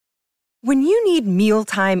When you need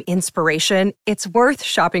mealtime inspiration, it's worth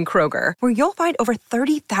shopping Kroger, where you'll find over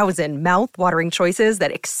 30,000 mouth-watering choices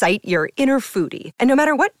that excite your inner foodie. And no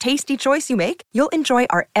matter what tasty choice you make, you'll enjoy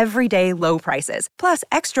our everyday low prices, plus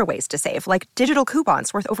extra ways to save, like digital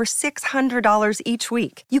coupons worth over $600 each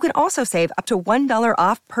week. You can also save up to $1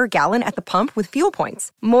 off per gallon at the pump with fuel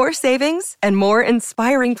points. More savings and more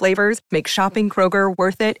inspiring flavors make shopping Kroger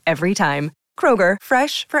worth it every time. Kroger,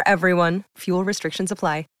 fresh for everyone. Fuel restrictions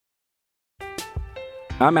apply.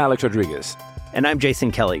 I'm Alex Rodriguez. And I'm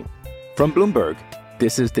Jason Kelly. From Bloomberg,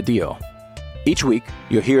 this is The Deal. Each week,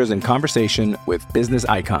 you'll hear us in conversation with business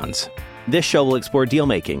icons. This show will explore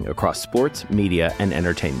deal-making across sports, media, and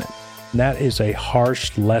entertainment. That is a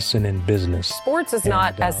harsh lesson in business. Sports is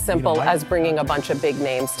not as simple as bringing a bunch of big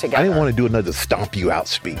names together. I didn't want to do another stomp you out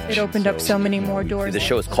speech. It opened up so many more doors. The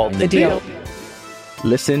show is called The Deal.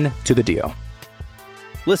 Listen to The Deal.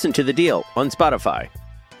 Listen to The Deal on Spotify.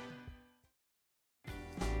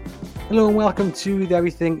 Hello and welcome to the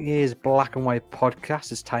Everything is Black and White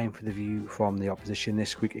podcast. It's time for the view from the opposition.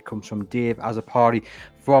 This week it comes from Dave Azzopardi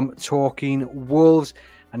from Talking Wolves.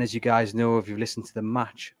 And as you guys know, if you've listened to the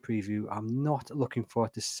match preview, I'm not looking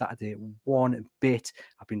forward to Saturday one bit.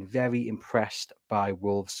 I've been very impressed by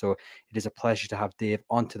Wolves. So it is a pleasure to have Dave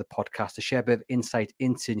onto the podcast to share a bit of insight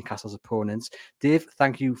into Newcastle's opponents. Dave,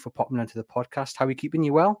 thank you for popping onto the podcast. How are you keeping?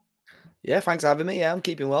 You well? Yeah, thanks for having me. Yeah, I'm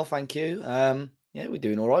keeping well, thank you. Yeah, we're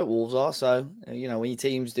doing all right, Wolves are. So, when your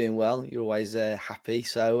team's doing well, you're always happy.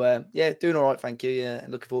 So, yeah, doing all right, thank you. Yeah,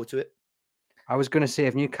 looking forward to it. I was going to say,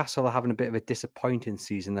 if Newcastle are having a bit of a disappointing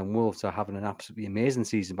season, then Wolves are having an absolutely amazing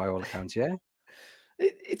season by all accounts, yeah?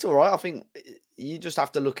 It's all right. I think you just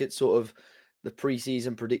have to look at sort of the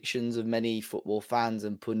pre-season predictions of many football fans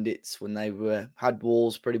and pundits when they had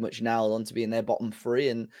Wolves pretty much nailed on to be in their bottom three.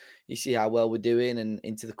 And you see how well we're doing and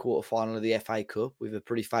into the quarterfinal of the FA Cup with a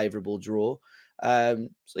pretty favourable draw. So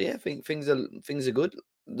yeah, I think things are good.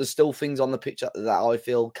 There's still things on the pitch that I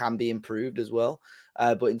feel can be improved as well.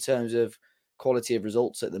 But in terms of quality of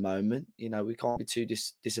results at the moment, we can't be too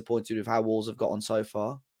disappointed with how Wolves have got on so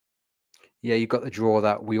far. Yeah, you got the draw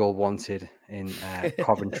that we all wanted in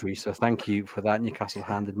Coventry. So thank you for that. Newcastle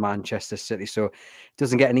handed Manchester City. So it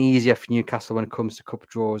doesn't get any easier for Newcastle when it comes to cup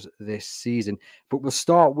draws this season. But we'll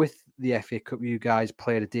start with the FA Cup. You guys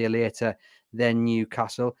played a day later than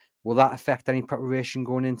Newcastle. Will that affect any preparation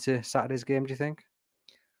going into Saturday's game, do you think?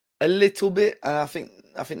 A little bit. And I think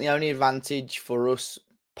the only advantage for us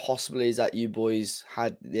possibly is that you boys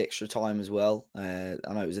had the extra time as well. I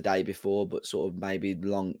know it was a day before, but sort of maybe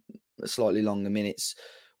slightly longer minutes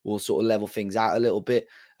will sort of level things out a little bit.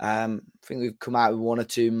 I think we've come out with one or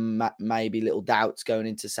two maybe little doubts going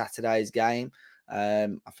into Saturday's game. I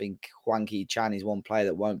think Hee-Chan is one player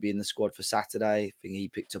that won't be in the squad for Saturday. I think he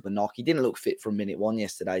picked up a knock. He didn't look fit from minute one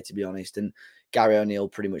yesterday, to be honest. And Gary O'Neill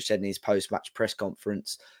pretty much said in his post-match press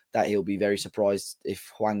conference that he'll be very surprised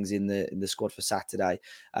if Hwang's in the squad for Saturday.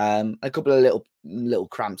 A couple of little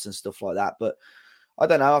cramps and stuff like that. But I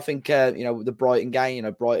don't know. I think, the Brighton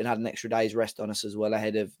game, Brighton had an extra day's rest on us as well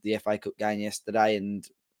ahead of the FA Cup game yesterday. And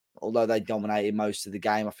although they dominated most of the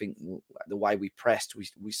game, I think the way we pressed,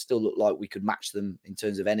 we still look like we could match them in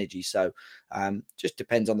terms of energy. So just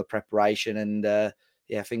depends on the preparation. And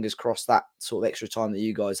fingers crossed that sort of extra time that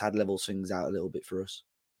you guys had levels things out a little bit for us.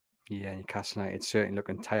 Yeah, Newcastle United certainly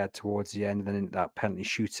looking tired towards the end, and then into that penalty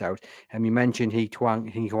shootout. And you mentioned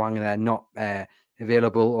Hee-Chan there not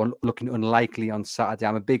available or looking unlikely on Saturday.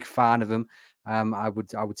 I'm a big fan of him. I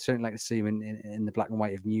would certainly like to see him in the black and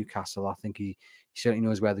white of Newcastle. I think he certainly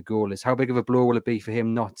knows where the goal is. How big of a blow will it be for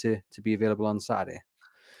him not to be available on Saturday?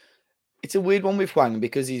 It's a weird one with Hwang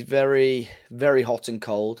because he's very, very hot and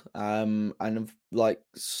cold. And like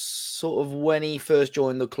sort of when he first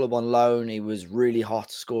joined the club on loan, he was really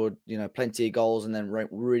hot, scored, plenty of goals and then went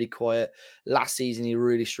really quiet. Last season, he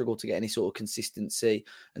really struggled to get any sort of consistency.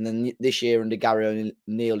 And then this year under Gary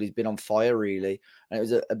O'Neill, he's been on fire really. And it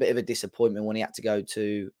was a bit of a disappointment when he had to go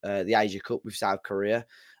to the Asia Cup with South Korea.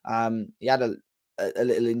 He had a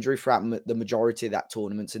little injury throughout the majority of that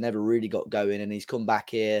tournament, so never really got going. And he's come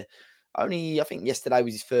back here. Only, I think yesterday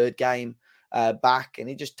was his third game back, and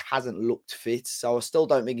he just hasn't looked fit. So I still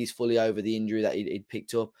don't think he's fully over the injury that he'd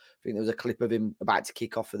picked up. I think there was a clip of him about to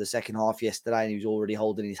kick off for the second half yesterday, and he was already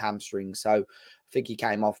holding his hamstring. So I think he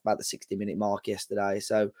came off about the 60-minute mark yesterday.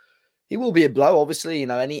 So he will be a blow, obviously.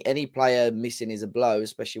 Any player missing is a blow,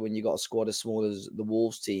 especially when you've got a squad as small as the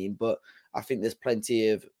Wolves team. But I think there's plenty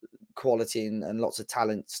of quality and lots of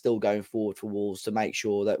talent still going forward for Wolves to make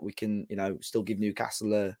sure that we can, still give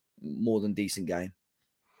Newcastle a more than decent game.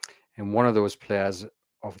 And one of those players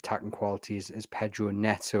of attacking quality is Pedro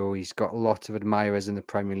Neto. He's got lots of admirers in the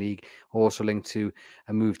Premier League, also linked to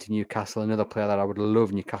a move to Newcastle, another player that I would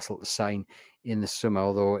love Newcastle to sign in the summer,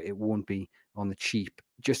 although it won't be on the cheap.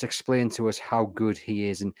 Just explain to us how good he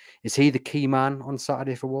is, and is he the key man on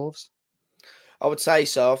Saturday for Wolves? I would say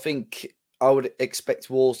so. I think I would expect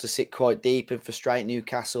Wolves to sit quite deep and frustrate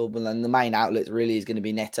Newcastle, but then the main outlet really is going to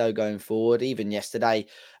be Neto going forward. Even yesterday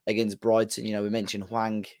against Brighton, we mentioned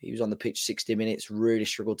Hwang. He was on the pitch 60 minutes, really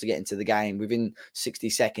struggled to get into the game. Within 60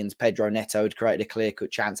 seconds, Pedro Neto had created a clear-cut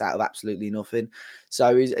chance out of absolutely nothing.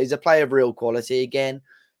 So he's a player of real quality again.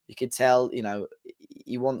 You could tell,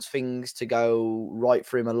 he wants things to go right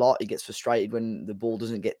for him a lot. He gets frustrated when the ball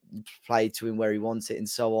doesn't get played to him where he wants it and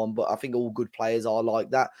so on. But I think all good players are like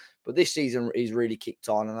that. But this season, he's really kicked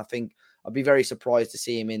on. And I think I'd be very surprised to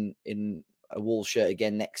see him in a Wolves shirt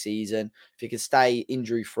again next season. If he could stay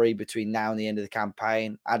injury-free between now and the end of the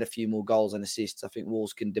campaign, add a few more goals and assists, I think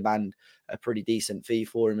Wolves can demand a pretty decent fee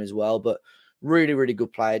for him as well. But really, really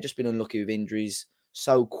good player. Just been unlucky with injuries.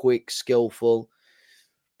 So quick, skillful.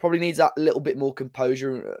 Probably needs that little bit more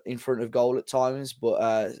composure in front of goal at times, but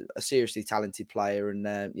a seriously talented player,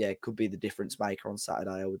 and could be the difference maker on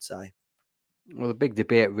Saturday, I would say. Well, the big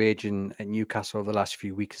debate raging at Newcastle over the last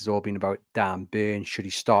few weeks has all been about Dan Burn. Should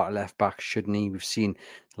he start at left back? Shouldn't he? We've seen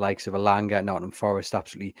the likes of Alanga at Nottingham Forest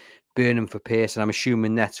absolutely burn him for pace, and I'm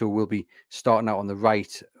assuming Neto will be starting out on the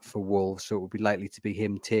right for Wolves, so it will be likely to be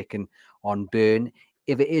him taking on Burn.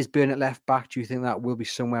 If it is Burn at left back, do you think that will be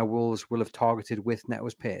somewhere Wolves will have targeted with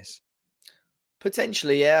Neto's pace?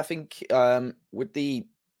 Potentially, yeah. I think it'll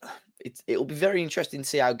be very interesting to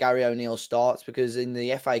see how Gary O'Neill starts, because in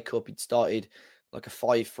the FA Cup it started like a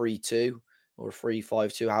 5-3-2 or a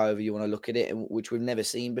 3-5-2, however you want to look at it, which we've never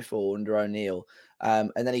seen before under O'Neill.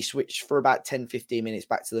 And then he switched for about 10-15 minutes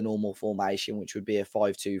back to the normal formation, which would be a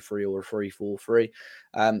 5-2-3 or a 3-4-3.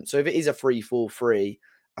 So if it is a 3-4-3,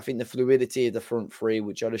 I think the fluidity of the front three,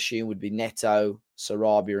 which I'd assume would be Neto,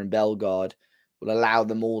 Sarabia and Bellegarde, will allow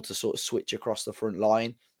them all to sort of switch across the front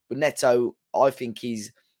line. But Neto, I think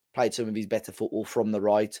he's played some of his better football from the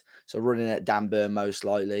right, so running at Dan Burn most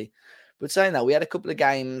likely. But saying that, we had a couple of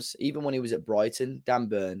games, even when he was at Brighton, Dan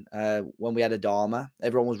Burn, when we had Adama,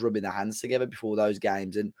 everyone was rubbing their hands together before those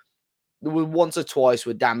games. And there was once or twice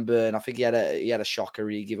with Dan Burn, I think he had a shocker.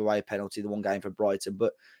 He gave away a penalty the one game for Brighton,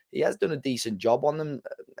 but he has done a decent job on them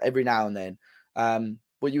every now and then.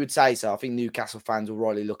 But you would say so. I think Newcastle fans will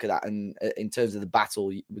rightly look at that. And in terms of the battle,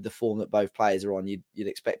 with the form that both players are on, you'd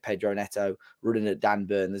expect Pedro Neto running at Dan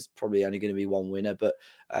Burn. There's probably only going to be one winner, but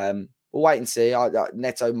we'll wait and see.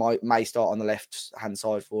 Neto may start on the left-hand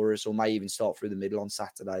side for us, or may even start through the middle on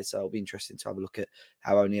Saturday. So it'll be interesting to have a look at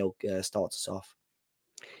how O'Neill starts us off.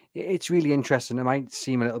 It's really interesting. It might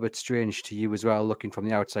seem a little bit strange to you as well, looking from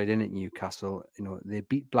the outside in at Newcastle. They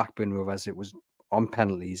beat Blackburn Rovers. It was on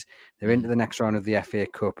penalties. They're into the next round of the FA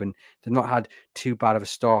Cup, and they've not had too bad of a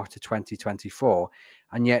start to 2024.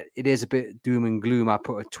 And yet it is a bit doom and gloom. I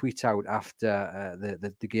put a tweet out after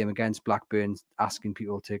the game against Blackburn asking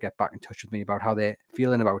people to get back in touch with me about how they're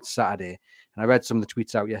feeling about Saturday. And I read some of the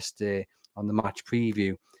tweets out yesterday on the match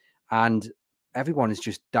preview, and everyone is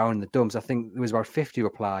just down in the dumps. I think there was about 50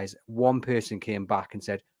 replies. One person came back and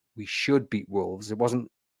said, we should beat Wolves. It wasn't,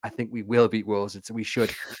 I think we will beat Wolves. It's we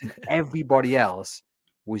should. Everybody else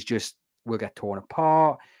was just, we'll get torn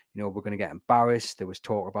apart. We're going to get embarrassed. There was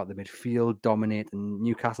talk about the midfield dominating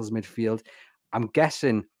Newcastle's midfield. I'm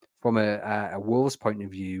guessing from a Wolves point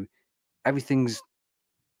of view, everything's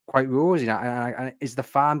quite rosy. Is the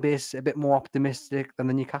fan base a bit more optimistic than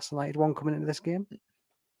the Newcastle United one coming into this game?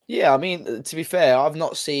 Yeah, I mean, to be fair, I've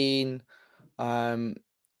not seen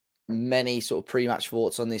many sort of pre-match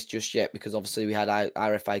thoughts on this just yet, because obviously we had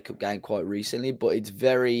our FA Cup game quite recently, but it's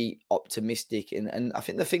very optimistic. And I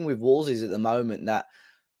think the thing with Wolves is at the moment that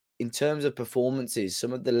in terms of performances,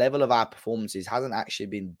 some of the level of our performances hasn't actually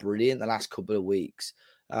been brilliant the last couple of weeks.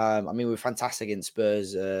 I mean, we were fantastic against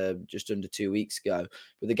Spurs just under 2 weeks ago,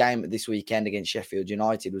 but the game this weekend against Sheffield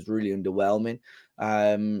United was really underwhelming.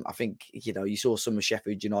 I think, you saw some of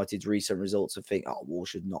Sheffield United's recent results and think,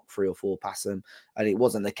 Wolves should knock 3 or 4 past them. And it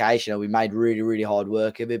wasn't the case. We made really, really hard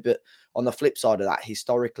work of it. But on the flip side of that,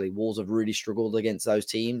 historically, Wolves have really struggled against those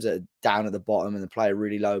teams that are down at the bottom and they play a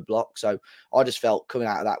really low block. So I just felt coming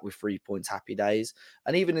out of that with 3 points, happy days.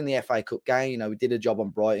 And even in the FA Cup game, we did a job on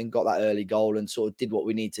Brighton, got that early goal and sort of did what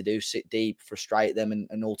we need to do, sit deep, frustrate them,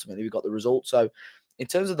 and ultimately we got the result. So in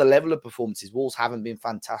terms of the level of performances, Wolves haven't been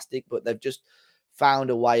fantastic, but they've just found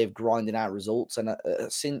a way of grinding out results. And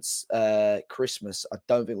since Christmas, I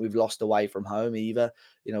don't think we've lost away from home either.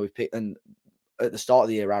 We've picked, and at the start of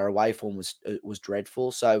the year, our away form was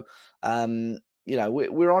dreadful. So you know,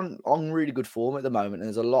 we're on really good form at the moment. And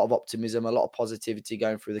there's a lot of optimism, a lot of positivity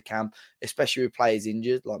going through the camp, especially with players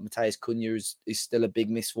injured. Like Matheus Cunha is still a big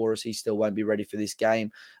miss for us. He still won't be ready for this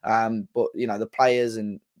game. But, you know, the players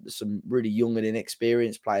and some really young and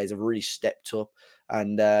inexperienced players have really stepped up.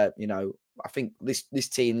 And, you know, I think this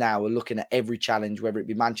team now are looking at every challenge, whether it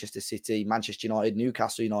be Manchester City, Manchester United,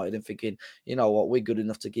 Newcastle United, and thinking, you know what, we're good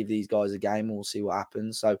enough to give these guys a game and we'll see what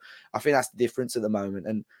happens. So I think that's the difference at the moment.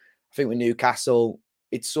 And I think with Newcastle,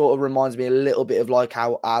 it sort of reminds me a little bit of like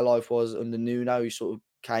how our life was under Nuno. He sort of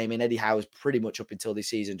came in. Eddie Howe's pretty much up until this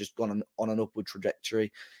season just gone on an upward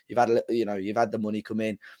trajectory. You've had the money come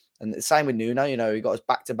in, and the same with Nuno. You know, he got us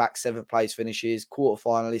back-to-back seventh place finishes,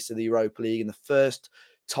 quarter-finalists of the Europa League, and the first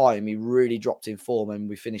time he really dropped in form and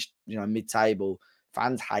we finished, you know, mid-table.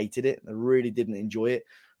 Fans hated it. They really didn't enjoy it.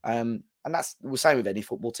 And that's the same with any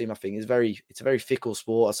football team. I think it's a very fickle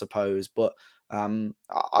sport, I suppose. But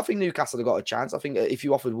I think Newcastle have got a chance. I think if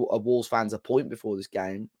you offered Wolves fans a point before this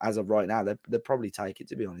game, as of right now, they'd probably take it,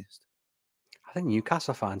 to be honest. I think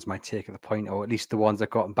Newcastle fans might take the point, or at least the ones that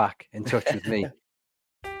got back in touch with me.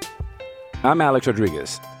 I'm Alex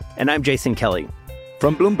Rodriguez. And I'm Jason Kelly.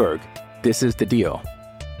 From Bloomberg, this is The Deal.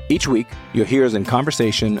 Each week, you'll hear us in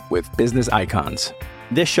conversation with business icons.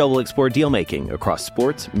 This show will explore deal-making across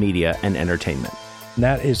sports, media, and entertainment. And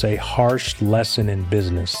that is a harsh lesson in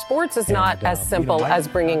business. Sports is not as simple as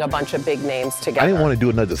bringing a bunch of big names together. I didn't want to do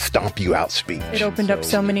another stomp you out speech. It opened up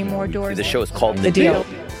so many more doors. The show is called The Deal.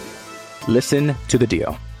 Listen to The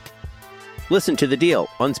Deal. Listen to The Deal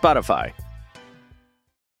on Spotify.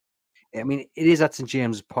 I mean, it is at St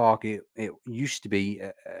James's Park. It used to be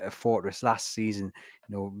a fortress. Last season,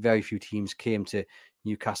 you know, very few teams came to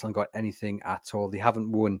Newcastle and got anything at all. They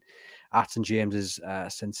haven't won at St James's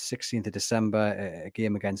since 16th of December, a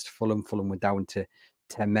game against Fulham. Fulham went down to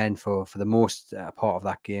 10 men for the most part of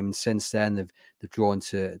that game. And since then, they've drawn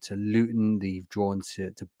to Luton, they've drawn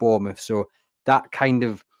to Bournemouth. So that kind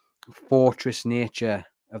of fortress nature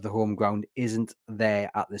of the home ground isn't there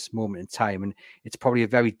at this moment in time, and it's probably a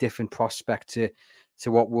very different prospect to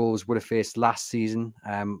what Wolves would have faced last season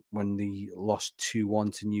when they lost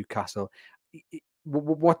 2-1 to Newcastle.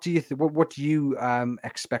 What do you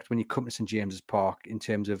expect when you come to St James's Park in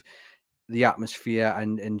terms of the atmosphere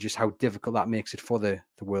and just how difficult that makes it for the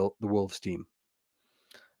Wolves team?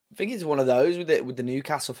 I think it's one of those with the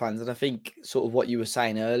Newcastle fans, and I think sort of what you were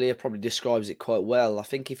saying earlier probably describes it quite well. I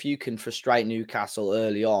think if you can frustrate Newcastle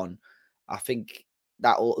early on, I think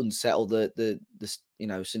that will unsettle the you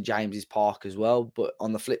know, St James's Park as well. But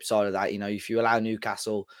on the flip side of that, you know, if you allow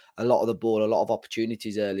Newcastle a lot of the ball, a lot of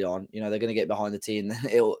opportunities early on, you know, they're going to get behind the tee, and then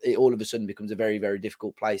it all of a sudden becomes a very, very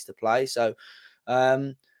difficult place to play. So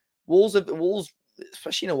Wolves,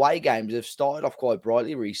 especially in away games, have started off quite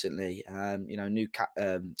brightly recently. You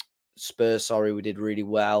know, Spurs, we did really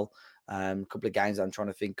well. A couple of games I'm trying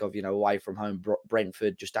to think of, you know, away from home,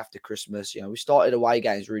 Brentford just after Christmas. You know, we started away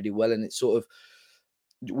games really well, and it's sort of,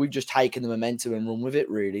 we've just taken the momentum and run with it,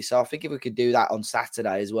 really. So I think if we could do that on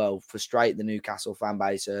Saturday as well, frustrate the Newcastle fan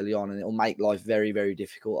base early on, and it'll make life very, very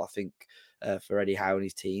difficult, I think, for Eddie Howe and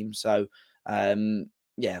his team. So,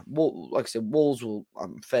 yeah, like I said, Wolves will,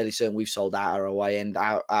 I'm fairly certain we've sold out our away end.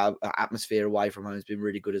 Our atmosphere away from home has been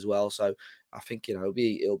really good as well. So I think, you know, it'll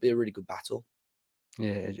be a really good battle.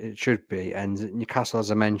 Yeah, it should be. And Newcastle,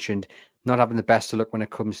 as I mentioned, not having the best of luck when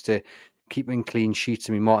it comes to keeping clean sheets.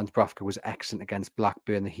 I mean, Martin Dubravka was excellent against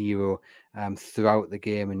Blackburn, the hero, throughout the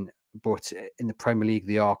game. But in the Premier League,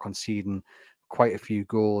 they are conceding quite a few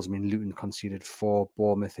goals. I mean, Luton conceded 4,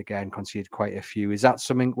 Bournemouth again conceded quite a few. Is that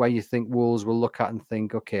something where you think Wolves will look at and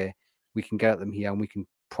think, okay, we can get at them here and we can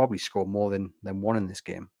probably score more than one in this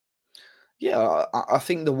game? Yeah, I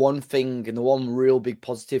think the one thing and the one real big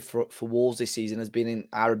positive for Wolves this season has been in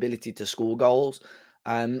our ability to score goals.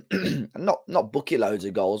 Not bucket loads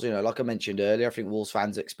of goals, you know, like I mentioned earlier. I think Wolves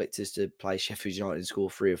fans expect us to play Sheffield United and score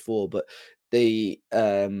 3 or 4, but the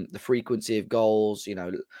frequency of goals, you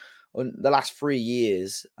know, on the last 3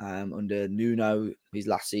 years, under Nuno, his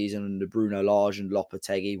last season, under Bruno Lage and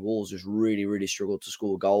Lopetegui, Wolves just really, really struggled to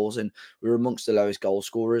score goals, and we were amongst the lowest goal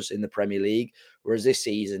scorers in the Premier League. Whereas this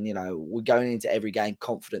season, you know, we're going into every game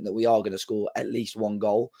confident that we are going to score at least 1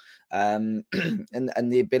 goal, and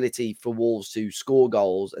the ability for Wolves to score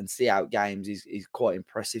goals and see out games is quite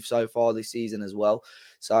impressive so far this season as well.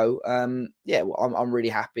 So yeah, I'm really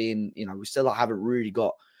happy, and you know, we still haven't really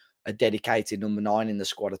got a dedicated number 9 in the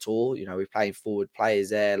squad at all. You know, we're playing forward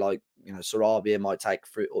players there, like, you know, Sarabia might take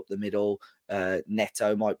fruit up the middle.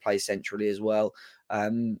 Neto might play centrally as well.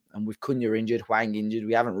 And with Cunha injured, Hwang injured,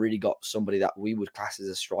 we haven't really got somebody that we would class as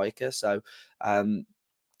a striker. So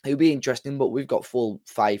it'll be interesting, but we've got full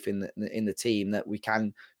faith in the team that we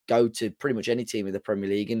can go to pretty much any team in the Premier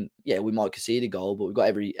League, and yeah, we might concede a goal, but we've got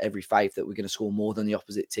every faith that we're going to score more than the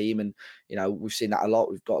opposite team. And you know, we've seen that a lot.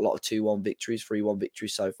 We've got a lot of 2-1 victories, 3-1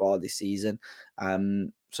 victories so far this season.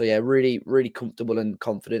 So yeah, really comfortable and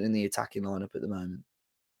confident in the attacking lineup at the moment.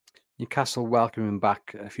 Newcastle welcoming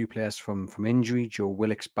back a few players from injury. Joe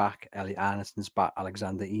Willock's back, Elliot Anderson's back,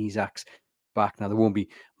 Alexander Isak's back. Now, they won't be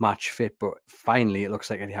match fit, but finally it looks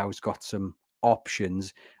like Eddie Howe's got some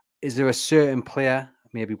options. Is there a certain player,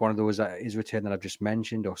 maybe one of those that is returned that I've just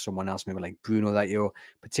mentioned, or someone else, maybe like Bruno, that you're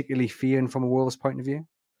particularly fearing from a Wolves point of view?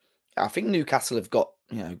 I think Newcastle have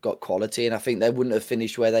got quality, and I think they wouldn't have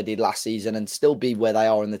finished where they did last season and still be where they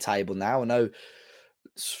are in the table now. I know,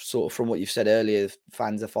 sort of from what you've said earlier,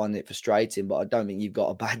 fans are finding it frustrating, but I don't think you've got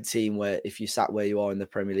a bad team where if you sat where you are in the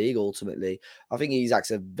Premier League ultimately. I think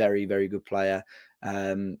Isak's a very, very good player.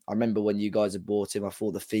 I remember when you guys had bought him, I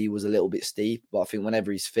thought the fee was a little bit steep, but I think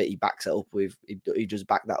whenever he's fit, he backs it up with, he just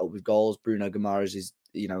back that up with goals. Bruno Guimaraes is,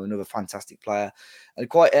 another fantastic player, and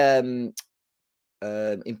quite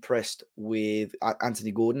impressed with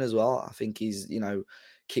Anthony Gordon as well. I think he's,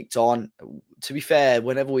 kicked on. To be fair,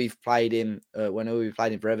 whenever we've played him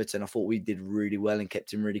for Everton, I thought we did really well and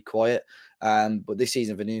kept him really quiet. But this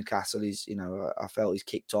season for Newcastle, he's, I felt he's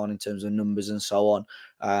kicked on in terms of numbers and so on.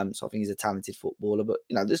 So I think he's a talented footballer. But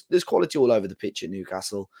there's quality all over the pitch at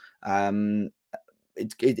Newcastle.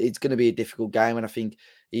 It's going to be a difficult game, and I think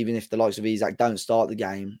even if the likes of Isak don't start the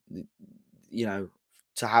game,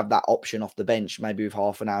 to have that option off the bench, maybe with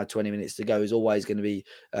half an hour, 20 minutes to go, is always going to be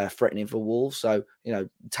threatening for Wolves. So,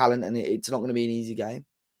 talent, and it's not going to be an easy game.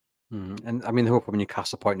 And I mean, the hope from a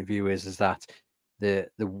Newcastle point of view is that the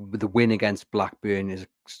win against Blackburn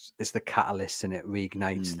is the catalyst, and it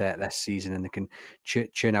reignites their season, and they can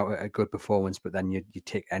churn out a good performance. But then you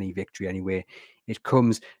take any victory anyway it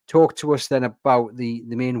comes. Talk to us then about the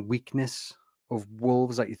main weakness of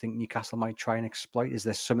Wolves that you think Newcastle might try and exploit. Is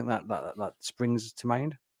there something that springs to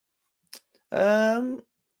mind?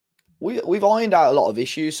 We've ironed out a lot of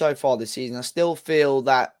issues so far this season. I still feel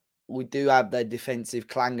that we do have their defensive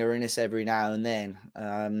clanger in us every now and then.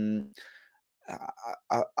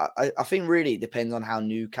 I think really it depends on how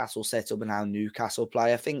Newcastle set up and how Newcastle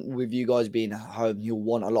play. I think with you guys being at home, you'll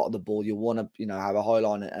want a lot of the ball. You'll want to, have a high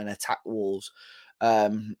line and attack Wolves.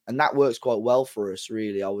 And that works quite well for us,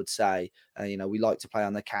 really, I would say. We like to play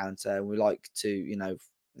on the counter, and we like to,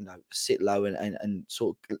 sit low and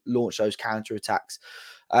sort of launch those counter attacks.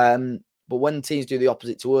 But when teams do the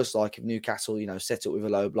opposite to us, like if Newcastle, set up with a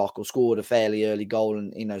low block or scored a fairly early goal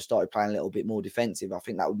and, started playing a little bit more defensive, I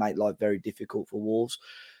think that would make life very difficult for Wolves.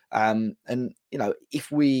 And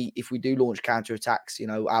if we do launch counter attacks,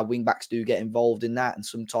 our wing backs do get involved in that, and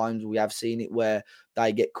sometimes we have seen it where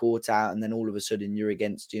they get caught out, and then all of a sudden you're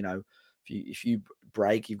against, if you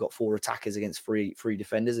break, you've got 4 attackers against three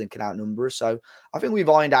defenders and can outnumber us. So I think we've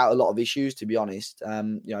ironed out a lot of issues, to be honest.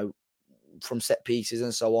 From set pieces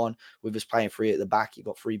and so on, with us playing 3 at the back, you've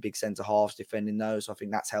got 3 big centre halves defending those. So I think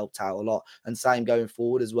that's helped out a lot, and same going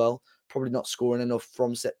forward as well. Probably not scoring enough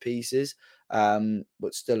from set pieces,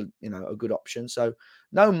 but still, a good option. So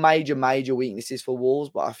no major weaknesses for Wolves,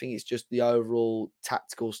 but I think it's just the overall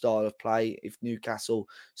tactical style of play. If Newcastle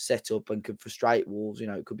set up and could frustrate Wolves,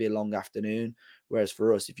 it could be a long afternoon. Whereas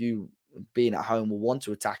for us, if you being at home will want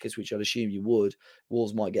to attack us, which I'd assume you would,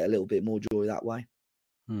 Wolves might get a little bit more joy that way.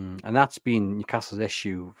 And that's been Newcastle's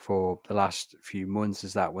issue for the last few months,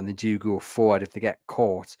 is that when they do go forward, if they get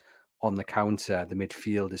caught on the counter, the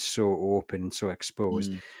midfield is so open and so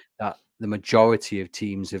exposed that the majority of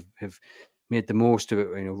teams have made the most of it.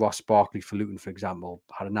 Ross Barkley for Luton, for example,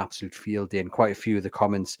 had an absolute field day, and quite a few of the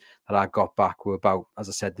comments that I got back were about, as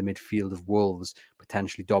I said, the midfield of Wolves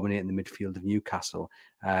potentially dominating the midfield of Newcastle,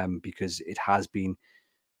 because it has been,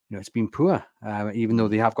 it's been poor, even though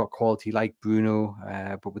they have got quality like Bruno,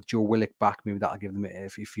 but with Joe Willock back, maybe that'll give them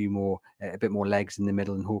a bit more legs in the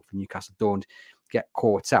middle, and hopefully Newcastle don't get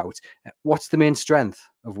caught out. What's the main strength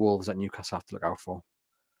of Wolves that Newcastle have to look out for?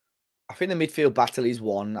 I think the midfield battle is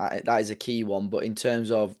one. That is a key one. But in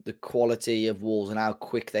terms of the quality of Wolves and how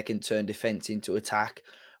quick they can turn defence into attack,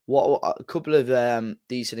 what a couple of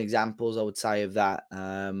decent examples I would say of that.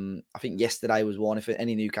 I think yesterday was one. If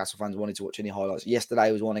any Newcastle fans wanted to watch any highlights,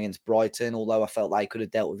 yesterday was one against Brighton. Although I felt they could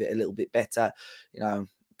have dealt with it a little bit better.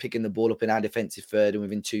 Picking the ball up in our defensive third, and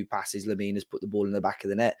within 2 passes, Lemina's put the ball in the back of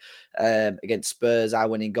the net. Against Spurs, our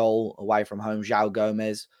winning goal away from home, João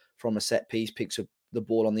Gomez from a set piece picks up the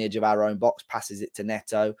ball on the edge of our own box, passes it to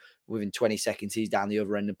Neto. Within 20 seconds, he's down the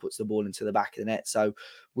other end and puts the ball into the back of the net. So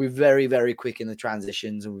we're very, very quick in the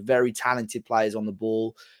transitions, and we're very talented players on the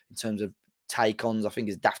ball in terms of take-ons. I think,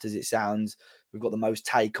 as daft as it sounds, we've got the most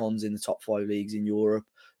take-ons in the top 5 leagues in Europe.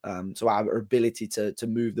 So our ability to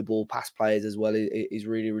move the ball past players as well is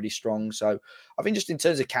really, really strong. So I think just in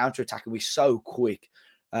terms of counter-attacking, we're so quick.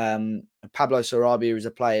 Pablo Sarabia is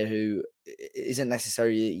a player who isn't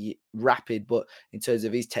necessarily rapid, but in terms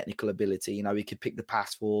of his technical ability, he could pick the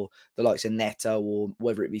pass for the likes of Neto, or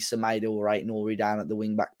whether it be Semedo or Aït-Nouri down at the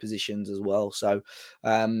wing-back positions as well. So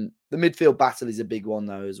the midfield battle is a big one,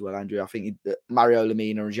 though, as well, Andrew. I think Mario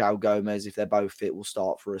Lemina and João Gomez, if they're both fit, will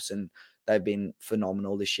start for us, and they've been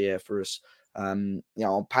phenomenal this year for us. On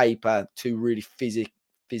paper, two really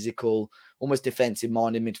physical, almost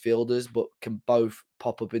defensive-minded midfielders, but can both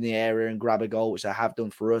pop up in the area and grab a goal, which they have done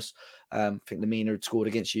for us. I think Lemina had scored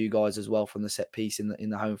against you guys as well from the set piece in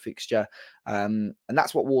the home fixture. And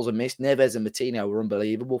that's what Wolves have missed. Neves and Matinho were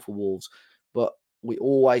unbelievable for Wolves, but we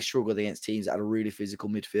always struggled against teams that had a really physical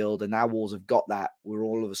midfield. And now Wolves have got that. We're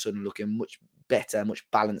all of a sudden looking much better, much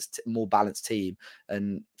more balanced team,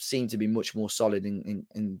 and seem to be much more solid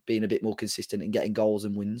in being a bit more consistent in getting goals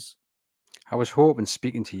and wins. I was hoping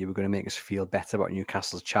speaking to you were going to make us feel better about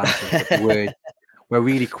Newcastle's chances. But we're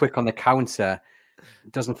really quick on the counter.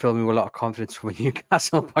 It doesn't fill me with a lot of confidence from a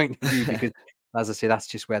Newcastle point of view, because, as I say, that's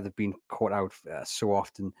just where they've been caught out so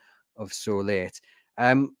often of so late.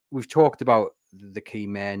 We've talked about the key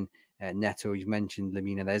men. Neto, you've mentioned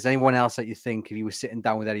Lemina. There's anyone else that you think, if you were sitting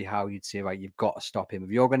down with Eddie Howe, you'd say, right, you've got to stop him. If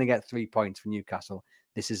you're going to get 3 points for Newcastle,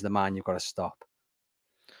 this is the man you've got to stop.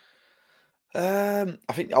 I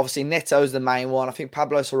think obviously Neto's the main one. I think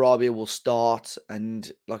Pablo Sarabia will start,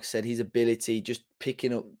 and like I said, his ability just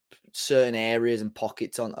picking up certain areas and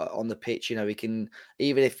pockets on the pitch. He can,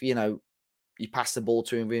 even if you pass the ball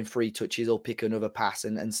to him within 3 touches, or pick another pass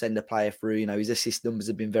and send a player through. His assist numbers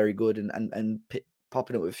have been very good, and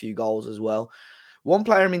popping up with a few goals as well. One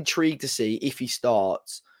player I'm intrigued to see if he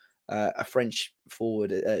starts, a French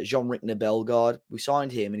forward, Jean-Ric Bellegarde. We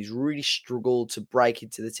signed him, and he's really struggled to break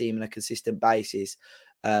into the team on a consistent basis.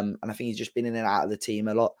 And I think he's just been in and out of the team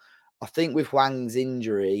a lot. I think with Hwang's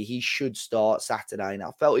injury, he should start Saturday. Now,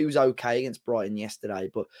 I felt he was okay against Brighton yesterday,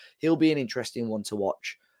 but he'll be an interesting one to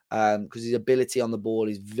watch, because his ability on the ball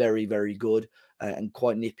is very, very good, and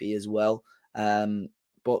quite nippy as well.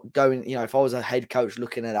 But going, if I was a head coach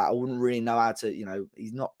looking at that, I wouldn't really know how to,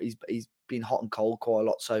 he's been hot and cold quite a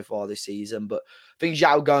lot so far this season. But I think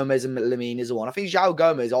João Gomez and Lemina is the one. I think João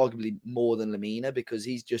Gomez arguably more than Lemina, because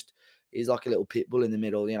he's like a little pit bull in the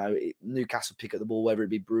middle. Newcastle pick up the ball, whether it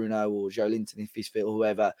be Bruno or Joe Linton if he's fit or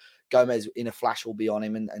whoever. Gomez in a flash will be on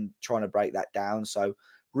him and trying to break that down. So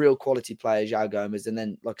real quality player, João Gomez. And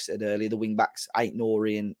then, like I said earlier, the wing-backs,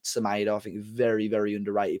 Aït-Nouri and Semedo, I think very, very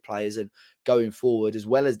underrated players. And going forward, as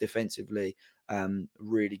well as defensively,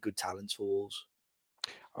 really good talents for Wolves.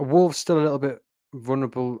 Are Wolves still a little bit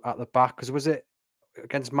vulnerable at the back? Because was it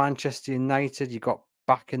against Manchester United, you got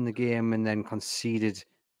back in the game and then conceded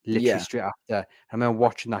literally straight after? I remember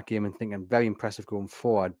watching that game and thinking, very impressive going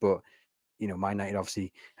forward. But, Man United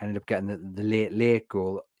obviously ended up getting the late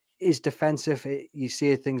goal. Is defensive, you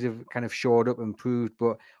see things have kind of shored up, improved,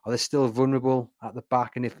 but are they still vulnerable at the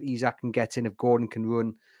back? And if Isaac can get in, if Gordon can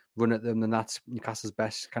run at them, then that's Newcastle's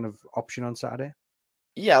best kind of option on Saturday?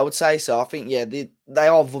 Yeah, I would say so. I think, they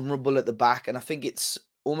are vulnerable at the back, and I think it's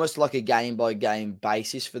almost like a game-by-game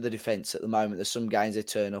basis for the defence at the moment. There's some games they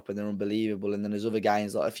turn up and they're unbelievable, and then there's other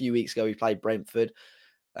games, like a few weeks ago we played Brentford.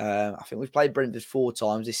 I think we've played Brentford 4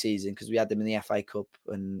 times this season, because we had them in the FA Cup,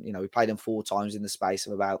 and we played them 4 times in the space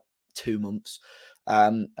of about 2 months.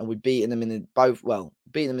 And we've beaten them in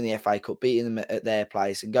beating them in the FA Cup, beating them at their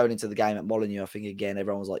place, and going into the game at Molineux, I think again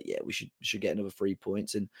everyone was like, we should get another 3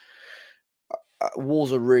 points. And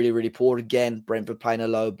Wolves are really, really poor again. Brentford playing a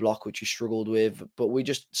low block, which we struggled with, but we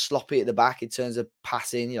just sloppy at the back in terms of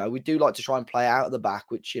passing. We do like to try and play out at the back,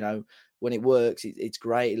 which when it works, it's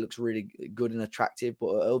great. It looks really good and attractive,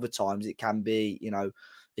 but at other times it can be,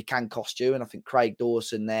 it can cost you. And I think Craig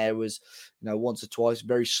Dawson there was, once or twice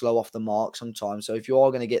very slow off the mark sometimes. So if you are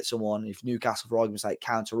going to get someone, if Newcastle, for argument's sake,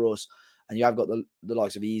 counter us, and you have got the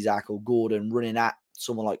likes of Isaac or Gordon running at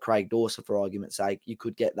someone like Craig Dawson, for argument's sake, you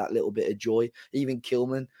could get that little bit of joy. Even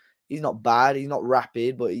Kilman, he's not bad, he's not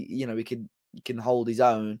rapid, but he can hold his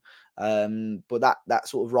own. But that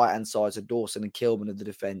sort of right hand side, so Dawson and Kilman of the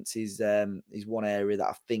defence is one area that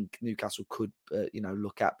I think Newcastle could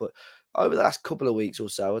look at. But over the last couple of weeks or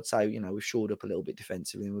so, I'd say we've shored up a little bit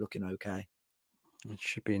defensively and we're looking okay. It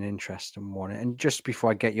should be an interesting one. And just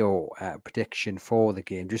before I get your prediction for the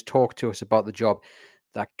game, just talk to us about the job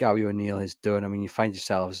that Gary O'Neill has done. I mean, you find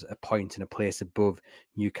yourselves a point and a place above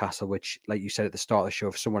Newcastle, which, like you said at the start of the show,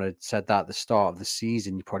 if someone had said that at the start of the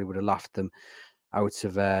season, you probably would have laughed them out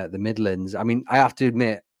of the Midlands. I mean, I have to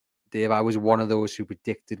admit, Dave, I was one of those who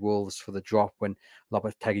predicted Wolves for the drop when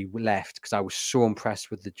Lopetegui left, because I was so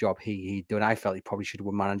impressed with the job he'd done. I felt he probably should have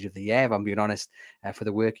won Manager of the Year, if I'm being honest, for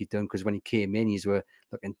the work he'd done, because when he came in, he's were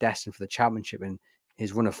looking destined for the Championship, and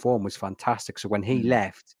his run of form was fantastic. So when he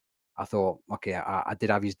left, I thought, okay, I did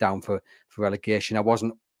have his down for relegation. I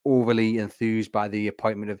wasn't overly enthused by the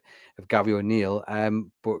appointment of Gary O'Neill,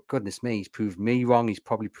 but goodness me, he's proved me wrong. He's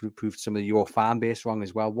probably proved some of your fan base wrong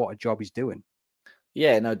as well. What a job he's doing.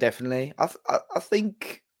 Yeah, no, definitely. I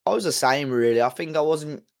think I was the same, really. I think I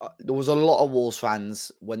wasn't. There was a lot of Wolves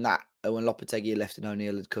fans when Lopetegui left and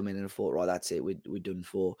O'Neill had come in, and I thought, right, that's it, we're done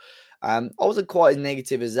for. I wasn't quite as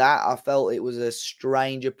negative as that. I felt it was a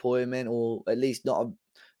strange appointment, or at least not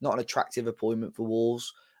an attractive appointment for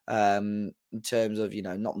Wolves. In terms of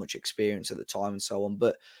not much experience at the time and so on.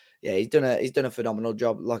 But yeah, he's done a phenomenal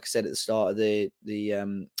job. Like I said at the start of the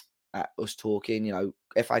us talking,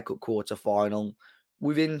 FA Cup quarter final,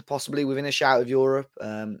 possibly within a shout of Europe,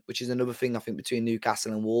 which is another thing I think between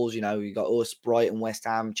Newcastle and Wolves. You got us, Brighton, West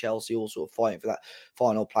Ham, Chelsea, all sort of fighting for that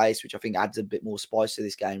final place, which I think adds a bit more spice to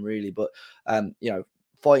this game, really. But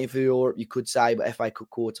fighting for Europe, you could say, but FA Cup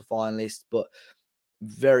quarter finalist, but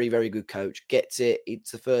very, very good coach. Gets it. It's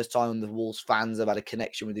the first time the Wolves fans have had a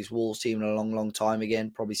connection with this Wolves team in a long, long time again,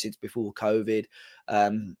 probably since before COVID,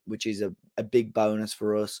 which is a big bonus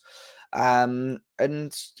for us. And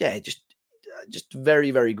yeah, just very,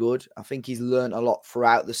 very good. I think he's learned a lot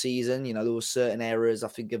throughout the season. There were certain errors I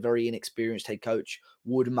think a very inexperienced head coach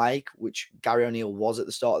would make, which Gary O'Neill was at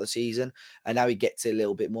the start of the season. And now he gets it a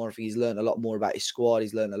little bit more. I think he's learned a lot more about his squad.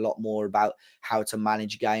 He's learned a lot more about how to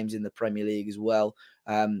manage games in the Premier League as well,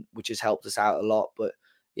 which has helped us out a lot. But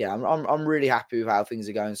yeah, I'm really happy with how things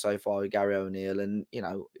are going so far with Gary O'Neill. And, it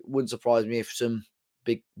wouldn't surprise me if some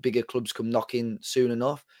bigger clubs come knocking soon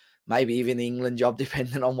enough. Maybe even the England job,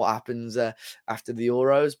 depending on what happens after the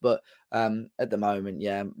Euros. But at the moment,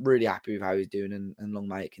 yeah, I'm really happy with how he's doing, and long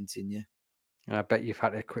may it continue. I bet you've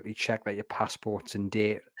had to quickly check that your passport's in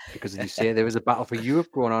date, because as you say, there was a battle for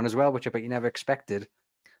Europe going on as well, which I bet you never expected.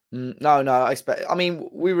 No, I mean,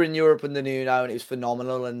 we were in Europe under Nuno, and it was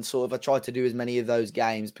phenomenal. And sort of, I tried to do as many of those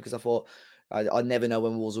games because I thought I never know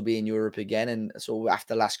when Wolves will be in Europe again. And sort of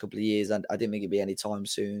after the last couple of years, I didn't think it'd be any time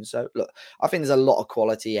soon. So look, I think there's a lot of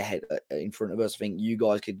quality ahead in front of us. I think you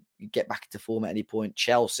guys could get back into form at any point.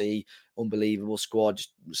 Chelsea, unbelievable squad,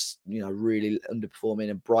 just, really underperforming,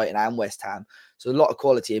 and Brighton and West Ham. So a lot of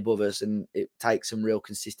quality above us, and it takes some real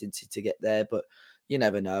consistency to get there. But you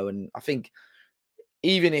never know. And I think,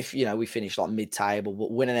 even if, we finish like mid-table,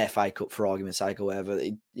 but win an FA Cup for argument's sake or whatever,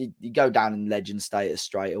 you go down in legend status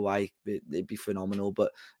straight away. It'd be phenomenal.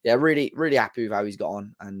 But yeah, really, really happy with how he's got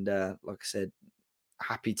on. And like I said,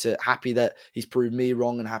 happy that he's proved me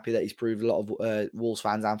wrong, and happy that he's proved a lot of Wolves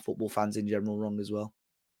fans and football fans in general wrong as well.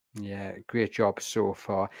 Yeah, great job so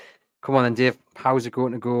far. Come on then, Dave. How's it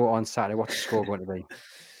going to go on Saturday? What's the score going to be?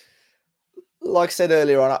 Like I said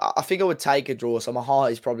earlier on, I think I would take a draw. So my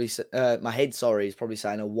head is probably saying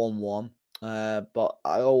a 1-1. But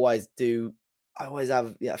I always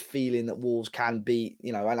have a feeling that Wolves can beat,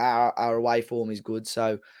 and our away form is good.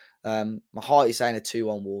 So my heart is saying a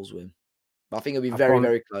 2-1 Wolves win. But I think it'll be very,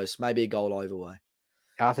 very close. Maybe a goal either way.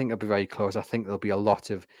 I think it'll be very close. I think there'll be a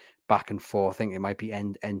lot of back and forth. I think it might be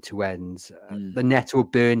end to end. The Neto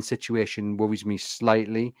Burn situation worries me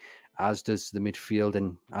slightly, as does the midfield.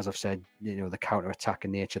 And as I've said, the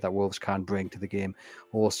counter-attacking nature that Wolves can bring to the game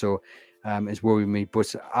also is worrying me.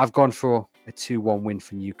 But I've gone for a 2-1 win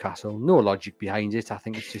for Newcastle. No logic behind it. I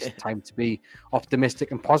think it's just time to be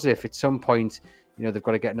optimistic and positive. At some point, they've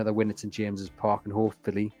got to get another win at St James's Park, and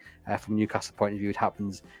hopefully, from Newcastle point of view, it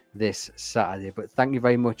happens this Saturday. But thank you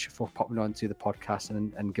very much for popping on to the podcast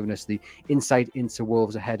and giving us the insight into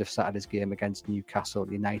Wolves ahead of Saturday's game against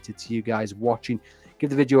Newcastle United. To you guys watching,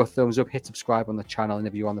 give the video a thumbs up, hit subscribe on the channel, and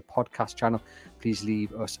if you're on the podcast channel, please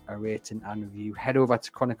leave us a rating and review. Head over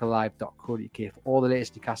to chroniclelive.co.uk for all the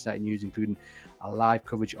latest Newcastle United news, including a live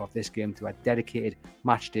coverage of this game through a dedicated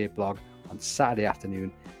match day blog on Saturday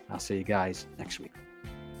afternoon. I'll see you guys next week.